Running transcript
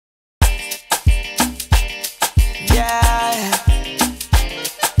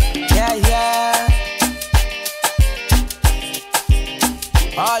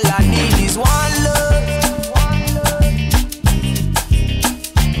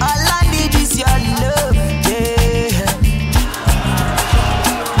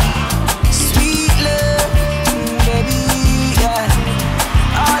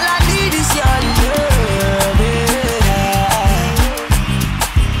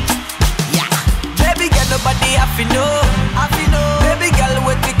fi know. Baby girl,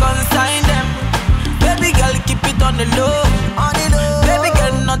 what you consign them? Baby girl, keep it on the low. Baby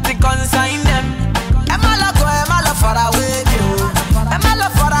girl, not to consign them. Am I love far away, you? Am I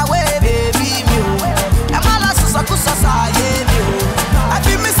love far away, baby, you? Am I love so sa, yeah, you? I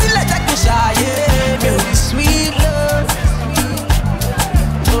feel me still like a shy, yeah, you. Sweet love,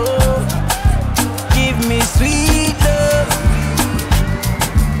 oh, give me sweet love,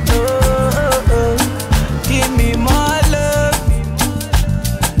 oh, give me more love,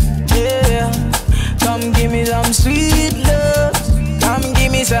 yeah. Come give me some sweet love, come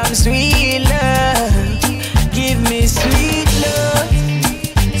give me some sweet love, give me sweet love,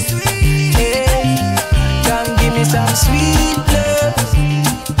 yeah. Come give me some sweet love,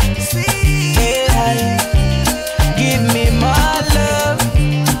 yeah. Give me more love,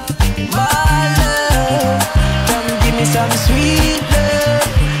 more love. Come give me some sweet love,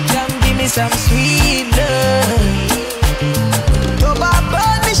 come give me some sweet love. To baba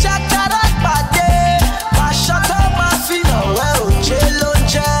ni shakara pade, ma shata ma fina we oje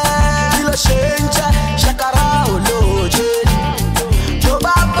lonje, kilo shenje, shakara oloje. To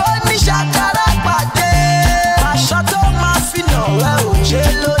baba ni shakara pade, ma shata ma fina we oje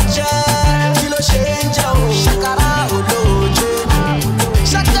lonje, kilo shenje o shakara oloje.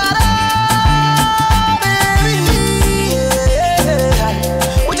 Shakara, baby,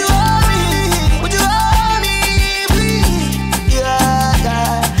 yeah. Would you hold me? Would you hold me, please?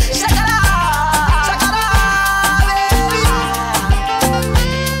 Yeah. Shakara, shakara, baby.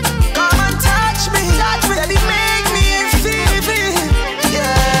 Come and touch me, baby, make me feel,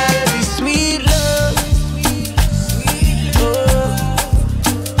 yeah. Give me sweet love, oh,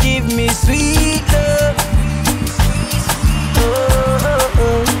 give me sweet love,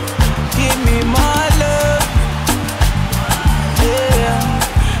 oh, give me more love, yeah.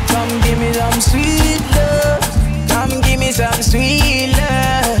 Come give me some sweet